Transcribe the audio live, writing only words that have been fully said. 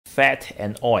fat,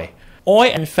 and oil.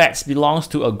 Oil and fats belongs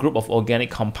to a group of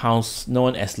organic compounds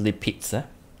known as lipids.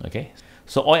 Okay,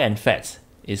 so oil and fats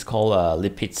is called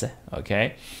lipids.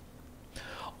 Okay,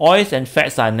 oils and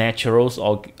fats are naturals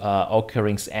or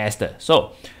occurring ester.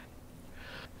 So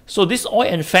these oil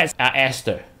and fats are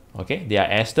ester. Okay, they are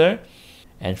ester,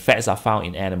 and fats are found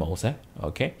in animals.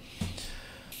 Okay,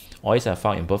 oils are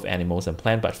found in both animals and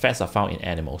plants, but fats are found in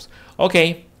animals.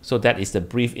 Okay, so that is the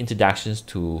brief introductions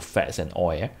to fats and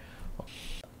oil.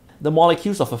 The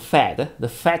molecules of a fat, the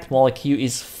fat molecule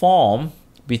is formed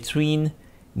between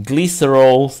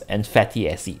glycerols and fatty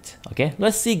acids. Okay,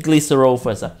 let's see glycerol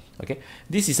first. Okay,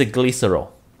 this is a glycerol.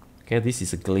 Okay, this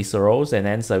is a glycerols, and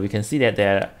then so we can see that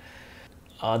there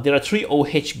are three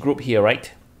OH group here,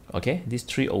 right? Okay, these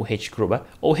three OH group.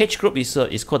 OH group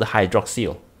is called the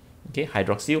hydroxyl. Okay,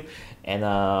 hydroxyl,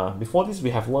 and before this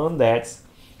we have learned that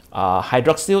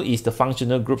hydroxyl is the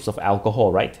functional groups of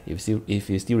alcohol, right? If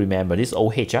you still remember this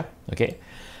OH, okay,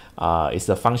 it's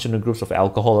the functional groups of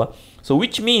alcohol. So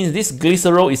which means this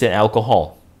glycerol is an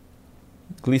alcohol.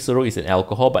 Glycerol is an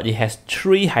alcohol, but it has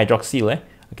three hydroxyl.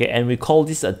 Okay, and we call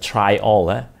this a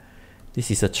triol.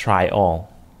 This is a triol.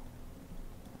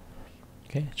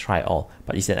 Okay, triol,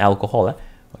 but it's an alcohol.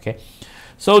 Okay,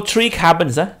 so three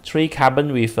carbons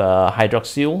with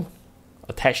hydroxyl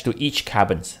attached to each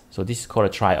carbons. So this is called a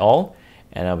triol,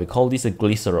 and we call this a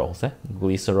glycerol.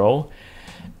 Glycerol,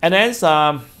 and then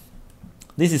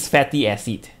this is fatty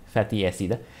acid. Fatty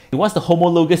acid. What's the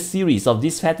homologous series of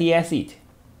this fatty acid?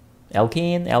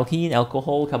 Alkane, alkene,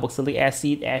 alcohol, carboxylic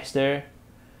acid, ester.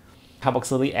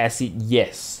 Carboxylic acid.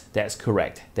 Yes, that's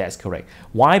correct. That's correct.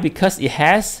 Why? Because it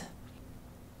has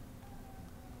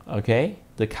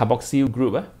the carboxyl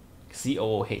group,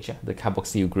 COOH, the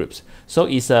carboxyl groups. So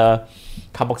it's a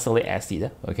carboxylic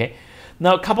acid. Okay,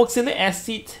 now carboxylic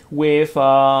acid with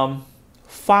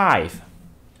five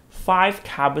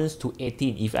carbons to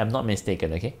 18, if I'm not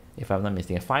mistaken. Okay, if I'm not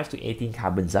mistaken, 5 to 18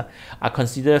 carbons are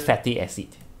considered fatty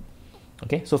acid.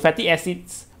 Okay, so fatty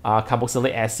acids are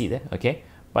carboxylic acid. Okay,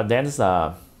 but then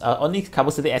only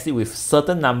carboxylic acid with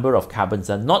certain number of carbons.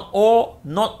 Not all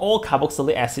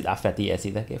carboxylic acid are fatty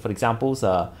acid. Okay, for example,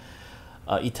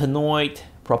 ethanoic,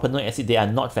 propanoic acid, they are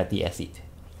not fatty acid.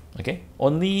 Okay,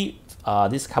 only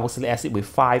this carboxylic acid with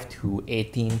 5 to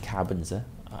 18 carbons.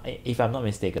 If I'm not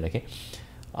mistaken. Okay,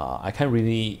 I can't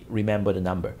really remember the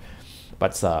number,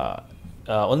 but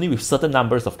only with certain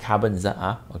numbers of carbons.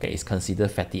 Okay, it's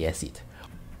considered fatty acid.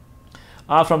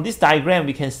 From this diagram,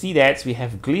 we can see that we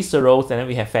have glycerols and then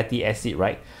we have fatty acid,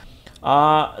 right?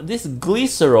 These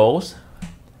glycerols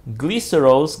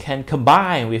can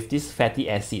combine with this fatty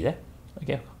acid,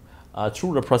 okay,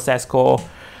 through the process called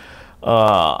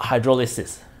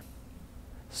hydrolysis.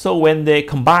 So when they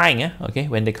combine,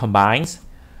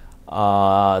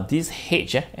 this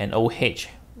H and OH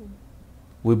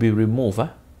will be removed,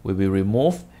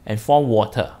 and form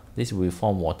water. This will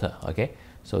form water, okay?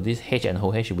 So this H and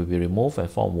OH will be removed and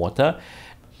form water.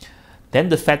 Then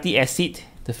the fatty acid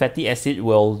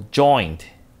will join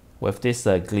with this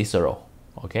glycerol.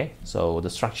 Okay, so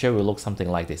the structure will look something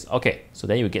like this. Okay, so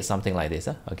then you get something like this.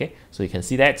 Okay, so you can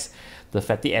see that the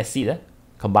fatty acid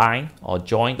combine or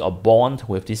join or bond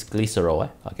with this glycerol.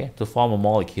 Okay, to form a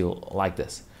molecule like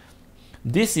this.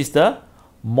 This is the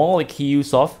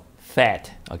molecules of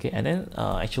fat. Okay, and then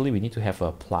actually we need to have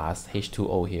a plus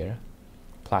H2O here.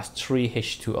 Plus 3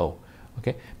 H2O,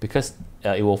 okay, because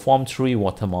it will form 3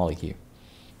 water molecule.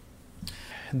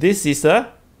 This is the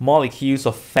molecules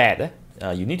of fat.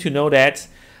 You need to know that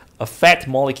a fat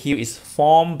molecule is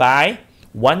formed by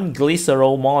 1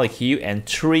 glycerol molecule and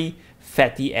 3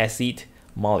 fatty acid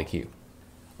molecule.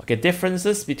 Okay,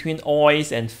 differences between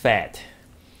oils and fat.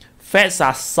 Fats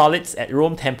are solids at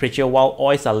room temperature while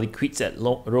oils are liquids at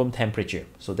room temperature.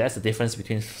 So that's the difference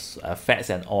between fats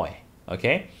and oil.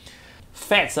 Okay.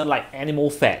 Fats are like animal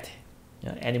fat.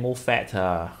 Animal fat,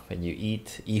 when you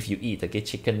eat, if you eat, okay,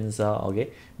 chickens,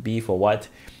 okay, beef or what,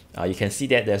 you can see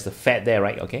that there's a fat there,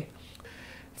 right? Okay,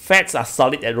 fats are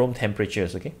solid at room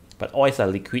temperatures, okay, but oils are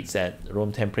liquids at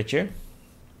room temperature,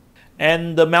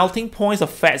 and the melting points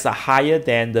of fats are higher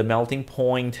than the melting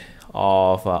point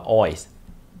of oils.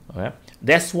 Okay,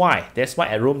 that's why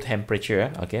at room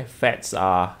temperature, okay, fats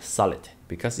are solid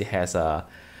because it has a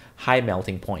high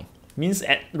melting point. Means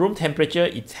at room temperature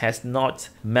it has not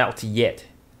melted yet.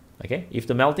 Okay, if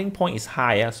the melting point is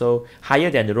higher, so higher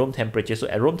than the room temperature, so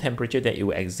at room temperature then it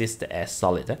will exist as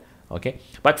solid. Okay,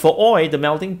 but for oil the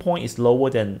melting point is lower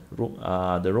than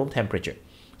the room temperature,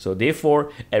 so therefore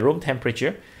at room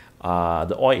temperature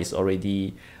the oil is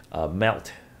already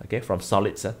melt, okay, from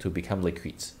solids to become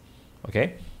liquids.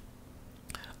 Okay,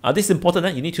 This is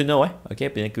important, you need to know, okay,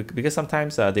 because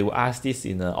sometimes they will ask this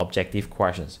in objective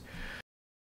questions.